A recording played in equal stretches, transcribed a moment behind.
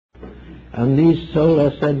and these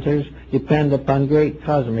solar centers depend upon great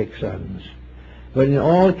cosmic suns. But in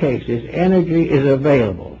all cases, energy is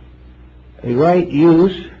available. The right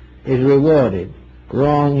use is rewarded.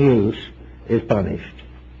 Wrong use is punished.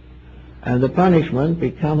 And the punishment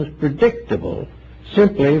becomes predictable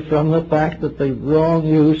simply from the fact that the wrong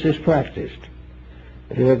use is practiced.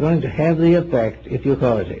 You are going to have the effect if you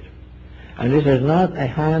cause it. And this is not a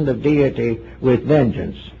hand of deity with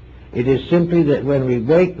vengeance. It is simply that when we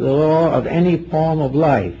break the law of any form of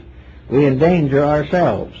life, we endanger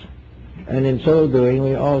ourselves. And in so doing,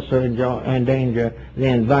 we also endanger the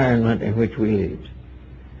environment in which we live.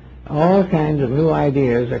 All kinds of new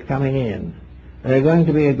ideas are coming in. There are going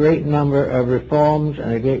to be a great number of reforms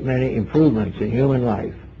and a great many improvements in human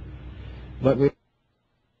life. But we're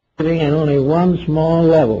living in only one small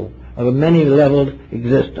level of a many-leveled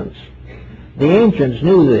existence. The ancients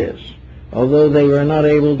knew this, although they were not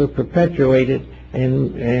able to perpetuate it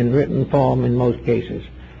in written form in most cases.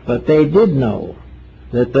 But they did know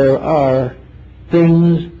that there are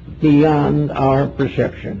things beyond our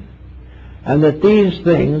perception, and that these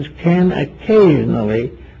things can occasionally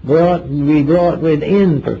be brought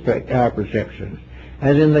within our perception,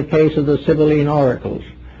 as in the case of the Sibylline oracles,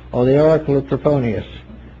 or the oracle of Trophonius,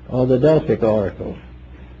 or the Delphic oracle.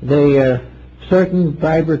 Certain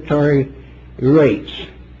vibratory rates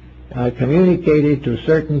are communicated to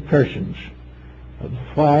certain persons.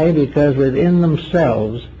 Why? Because within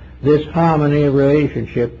themselves this harmony of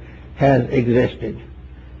relationship has existed.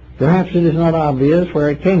 Perhaps it is not obvious where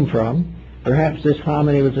it came from. Perhaps this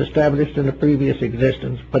harmony was established in a previous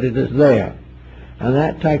existence, but it is there. And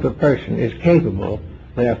that type of person is capable,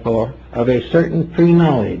 therefore, of a certain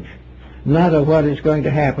pre-knowledge, not of what is going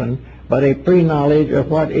to happen, but a pre-knowledge of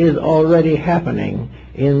what is already happening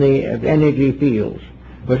in the energy fields,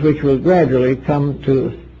 but which will gradually come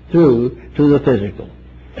through to the physical.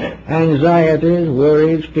 Anxieties,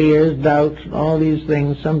 worries, fears, doubts, all these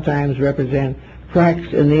things sometimes represent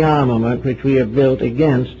cracks in the armament which we have built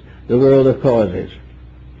against the world of causes.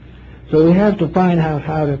 So we have to find out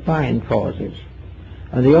how to find causes.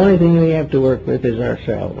 And the only thing we have to work with is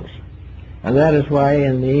ourselves. And that is why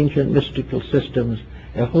in the ancient mystical systems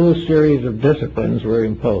a whole series of disciplines were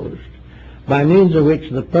imposed, by means of which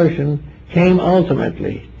the person came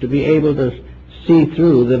ultimately to be able to see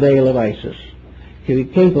through the veil of Isis, to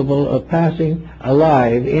be capable of passing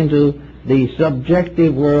alive into the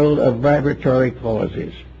subjective world of vibratory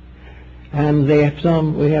causes. And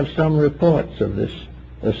we have some reports of this,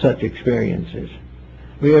 of such experiences.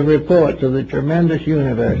 We have reports of the tremendous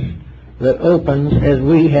universe that opens as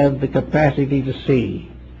we have the capacity to see,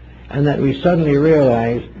 and that we suddenly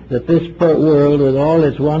realize that this world with all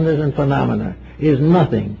its wonders and phenomena is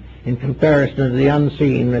nothing in comparison to the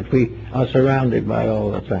unseen that we are surrounded by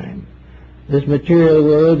all the time. This material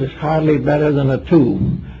world is hardly better than a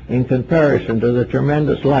tomb in comparison to the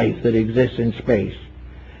tremendous life that exists in space,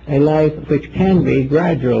 a life which can be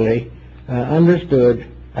gradually understood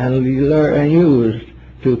and used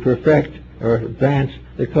to perfect or advance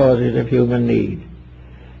the causes of human need.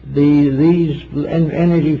 These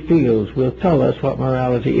energy fields will tell us what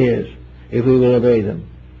morality is, if we will obey them.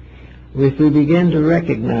 If we begin to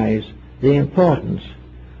recognize the importance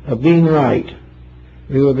of being right,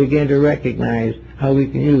 we will begin to recognize how we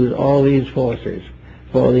can use all these forces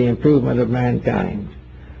for the improvement of mankind.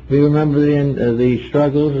 We remember the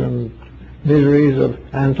struggles and miseries of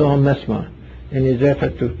Anton Mesmer in his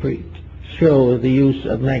effort to show the use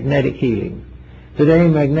of magnetic healing. Today,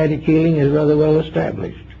 magnetic healing is rather well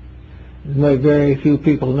established. Very few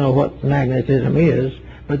people know what magnetism is,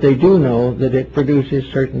 but they do know that it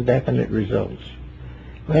produces certain definite results.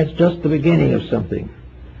 That's just the beginning of something.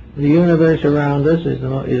 The universe around us is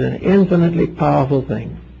an infinitely powerful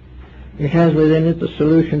thing. It has within it the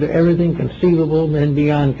solution to everything conceivable and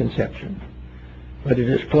beyond conception. But it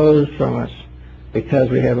is closed from us because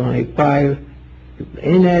we have only 5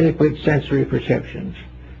 inadequate sensory perceptions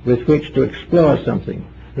with which to explore something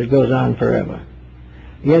that goes on forever.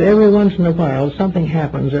 Yet every once in a while something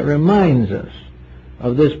happens that reminds us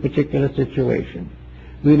of this particular situation.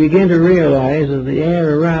 We begin to realize that the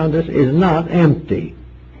air around us is not empty.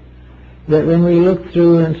 That when we look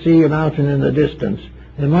through and see a mountain in the distance,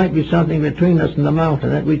 there might be something between us and the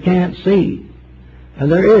mountain that we can't see.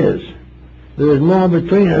 And there is. There is more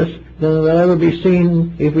between us than will ever be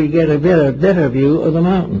seen if we get a better view of the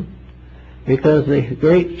mountain, because the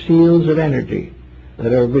great fields of energy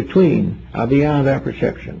that are between are beyond our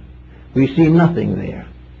perception. We see nothing there.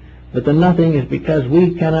 But the nothing is because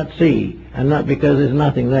we cannot see, and not because there's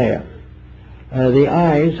nothing there. The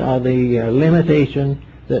eyes are the limitation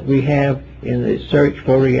that we have in the search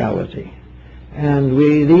for reality. And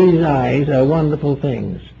these eyes are wonderful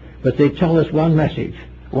things, but they tell us one message,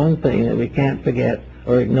 one thing that we can't forget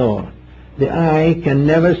or ignore. The eye can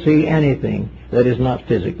never see anything that is not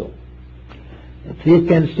physical. It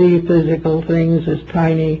can see physical things as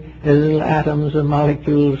tiny as little atoms and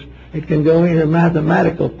molecules. It can go into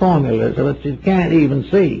mathematical formulas which it can't even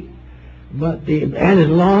see. And as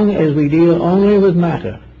long as we deal only with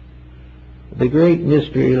matter, the great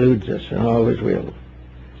mystery eludes us and always will.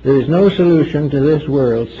 There is no solution to this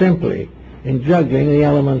world simply in juggling the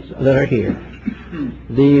elements that are here.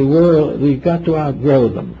 The world, we've got to outgrow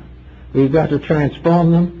them. We've got to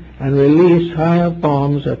transform them and release higher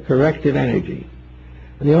forms of corrective energy.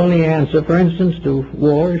 The only answer, for instance, to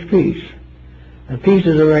war is peace. And peace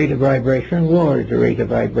is a rate of vibration, war is a rate of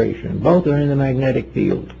vibration. Both are in the magnetic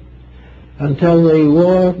field. Until the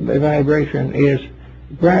war vibration is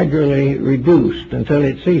gradually reduced, until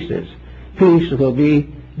it ceases, peace will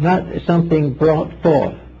be not something brought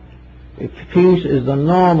forth. Peace is the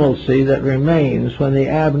normalcy that remains when the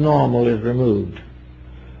abnormal is removed.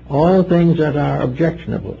 All things that are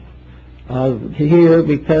objectionable are here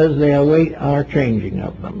because they await our changing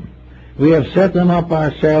of them. We have set them up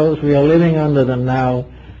ourselves, we are living under them now,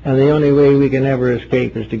 and the only way we can ever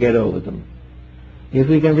escape is to get over them. If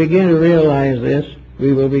we can begin to realize this,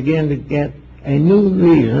 we will begin to get a new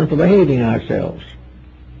reason for behaving ourselves.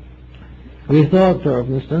 We thought, for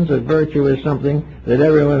instance, that virtue is something that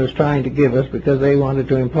everyone is trying to give us because they wanted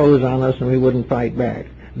to impose on us and we wouldn't fight back.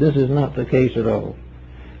 This is not the case at all.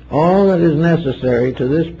 All that is necessary to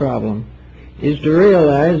this problem is to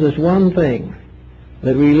realize this one thing,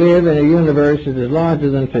 that we live in a universe that is larger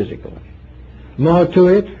than physical. More to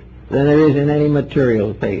it than there is in any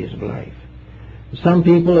material phase of life. Some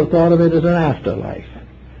people have thought of it as an afterlife.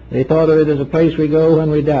 They thought of it as a place we go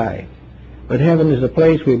when we die. But heaven is a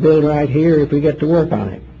place we build right here if we get to work on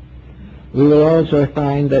it. We will also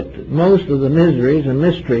find that most of the miseries and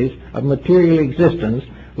mysteries of material existence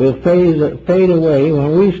will fade away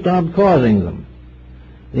when we stop causing them.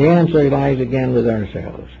 The answer lies again with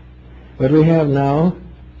ourselves. But we have now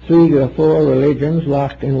 3 or 4 religions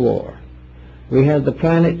locked in war. We have the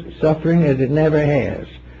planet suffering as it never has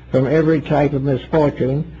from every type of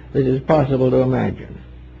misfortune that is possible to imagine.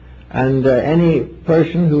 And any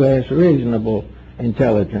person who has reasonable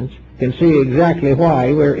intelligence can see exactly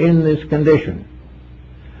why we're in this condition.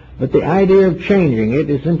 But the idea of changing it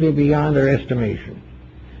is simply beyond our estimation.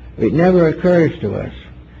 It never occurs to us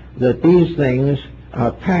that these things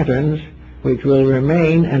are patterns which will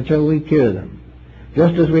remain until we cure them.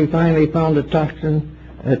 Just as we finally found a toxin,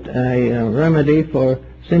 a remedy for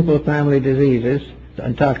simple family diseases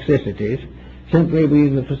and toxicities, simply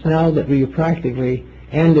now that we've practically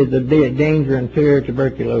ended the danger and fear of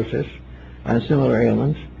tuberculosis and similar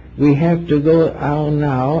ailments, we have to go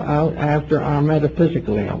out after our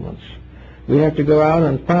metaphysical ailments. We have to go out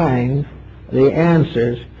and find the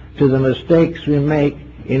answers to the mistakes we make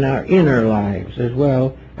in our inner lives as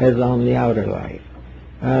well as on the outer life.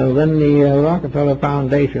 When the Rockefeller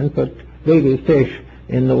Foundation put baby fish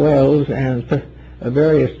in the wells and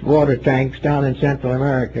various water tanks down in Central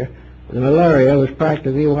America, the malaria was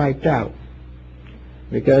practically wiped out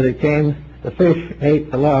because the fish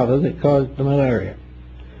ate the larva that caused the malaria.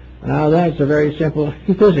 Now that's a very simple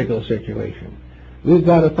physical situation. We've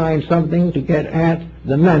got to find something to get at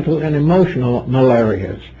the mental and emotional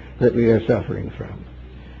malarias that we are suffering from.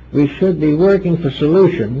 We should be working for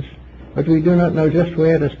solutions, but we do not know just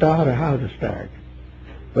where to start or how to start.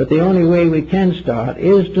 But the only way we can start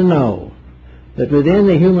is to know that within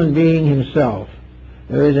the human being himself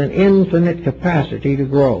there is an infinite capacity to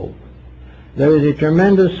grow. There is a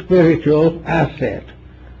tremendous spiritual asset.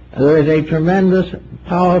 There is a tremendous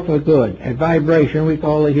powerful good, a vibration we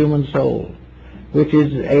call the human soul, which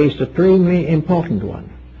is a supremely important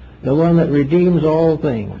one, the one that redeems all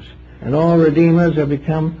things. And all redeemers have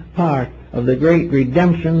become part of the great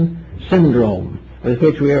redemption syndrome with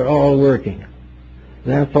which we are all working.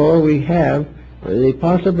 Therefore, we have the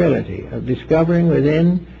possibility of discovering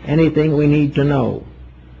within anything we need to know.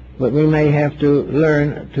 But we may have to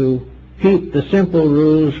learn to keep the simple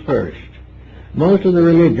rules first. Most of the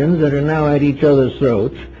religions that are now at each other's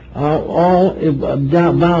throats are all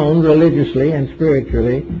bound religiously and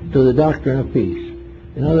spiritually to the doctrine of peace.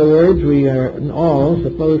 In other words, we are all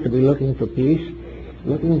supposed to be looking for peace,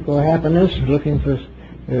 looking for happiness, looking for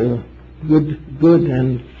good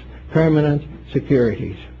and permanent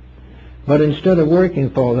securities. But instead of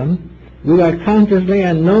working for them, we are consciously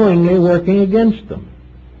and knowingly working against them.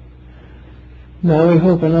 Now we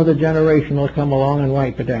hope another generation will come along and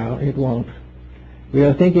wipe it out. It won't. We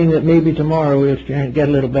are thinking that maybe tomorrow we'll get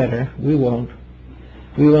a little better. We won't.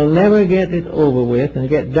 We will never get it over with and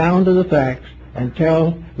get down to the facts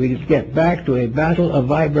until we get back to a battle of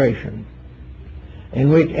vibration, in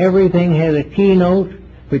which everything has a keynote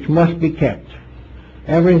which must be kept.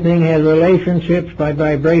 Everything has relationships by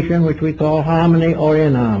vibration which we call harmony or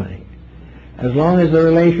inharmony. As long as the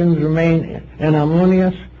relations remain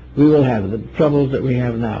inharmonious, we will have the troubles that we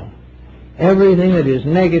have now. Everything that is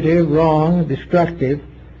negative, wrong, destructive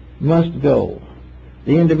must go.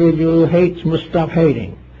 The individual who hates must stop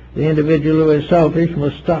hating. The individual who is selfish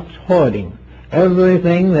must stop hoarding.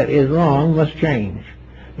 Everything that is wrong must change.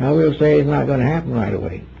 Now we'll say it's not going to happen right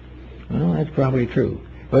away. Well, that's probably true.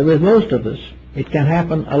 But with most of us, it can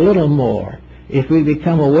happen a little more if we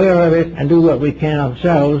become aware of it and do what we can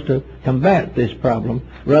ourselves to combat this problem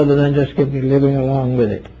rather than just keep living along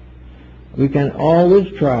with it. We can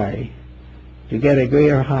always try to get a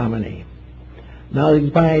greater harmony. Now,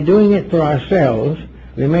 by doing it for ourselves,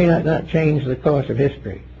 we may not change the course of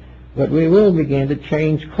history, but we will begin to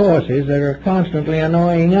change courses that are constantly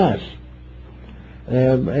annoying us.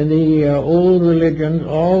 And the old religions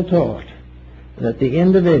all taught that the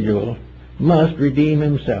individual must redeem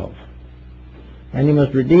himself. And he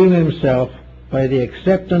must redeem himself by the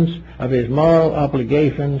acceptance of his moral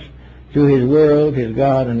obligations to his world, his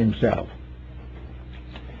God, and himself.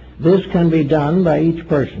 This can be done by each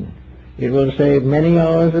person. It will save many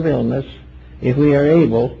hours of illness if we are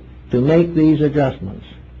able to make these adjustments.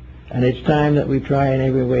 And it's time that we try in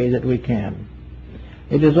every way that we can.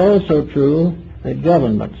 It is also true that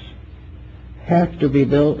governments have to be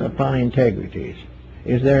built upon integrities.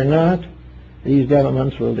 If they're not, these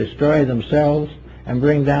governments will destroy themselves and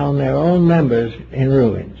bring down their own members in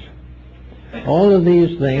ruins. All of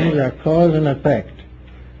these things are cause and effect,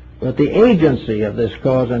 but the agency of this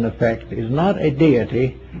cause and effect is not a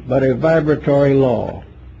deity, but a vibratory law.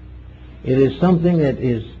 It is something that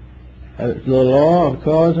is the law of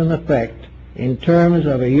cause and effect in terms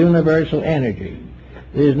of a universal energy.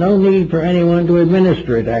 There is no need for anyone to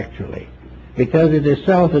administer it, actually, because it is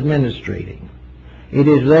self-administrating. It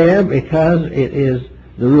is there because it is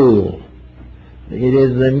the rule.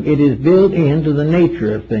 It is built into the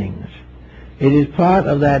nature of things. It is part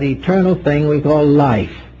of that eternal thing we call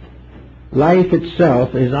life. Life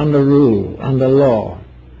itself is under rule, under law.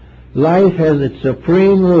 Life has its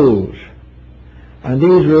supreme rules, and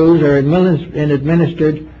these rules are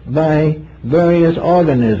administered by various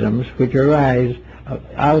organisms which arise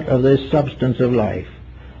out of this substance of life.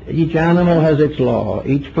 Each animal has its law.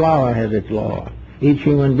 Each flower has its law. Each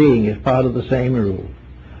human being is part of the same rule.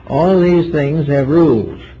 All these things have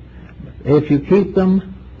rules. If you keep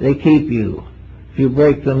them, they keep you. If you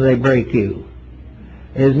break them, they break you.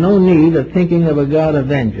 There's no need of thinking of a God of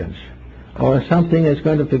vengeance or something that's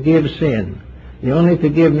going to forgive sin. The only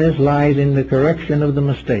forgiveness lies in the correction of the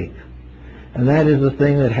mistake. And that is the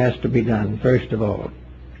thing that has to be done, first of all.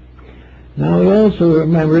 Now, we also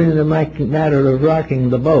remember in the matter of rocking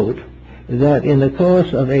the boat that in the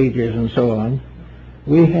course of ages and so on,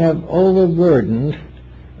 we have overburdened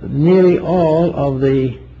nearly all of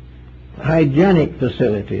the hygienic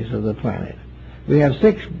facilities of the planet. We have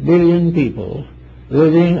 6 billion people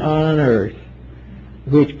living on an earth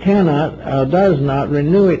which cannot or does not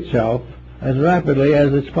renew itself as rapidly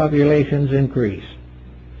as its populations increase.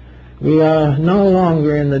 We are no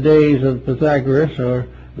longer in the days of Pythagoras or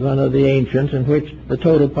one of the ancients in which the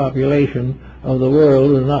total population of the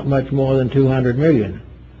world was not much more than 200 million.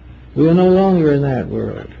 We are no longer in that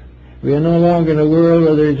world. We are no longer in a world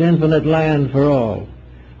where there is infinite land for all.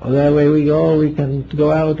 Or that way we can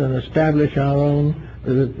go out and establish our own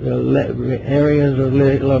areas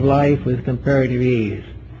of life with comparative ease.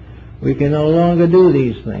 We can no longer do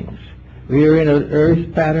these things. We are in an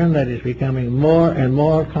earth pattern that is becoming more and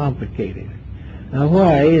more complicated. Now,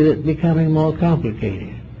 why is it becoming more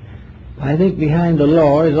complicated? I think behind the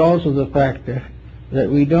law is also the factor that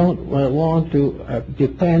we don't want to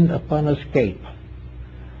depend upon escape.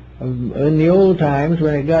 In the old times,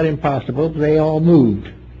 when it got impossible, they all moved.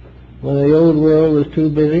 When the old world was too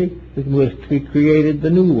busy, we created the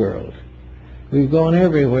new world. We've gone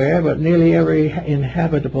everywhere, but nearly every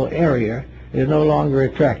inhabitable area is no longer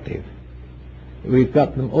attractive. We've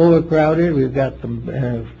got them overcrowded, we've got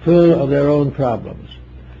them full of their own problems.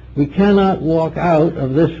 We cannot walk out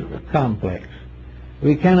of this complex.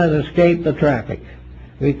 We cannot escape the traffic.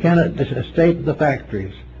 We cannot escape the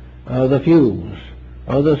factories, or the fumes,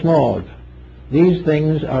 or the smog. These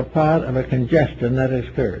things are part of a congestion that has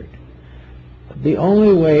occurred. The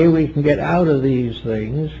only way we can get out of these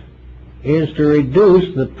things is to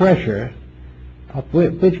reduce the pressure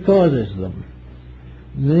which causes them.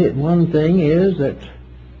 One thing is that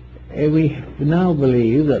we now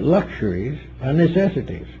believe that luxuries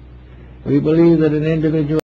necessities. We believe that an individual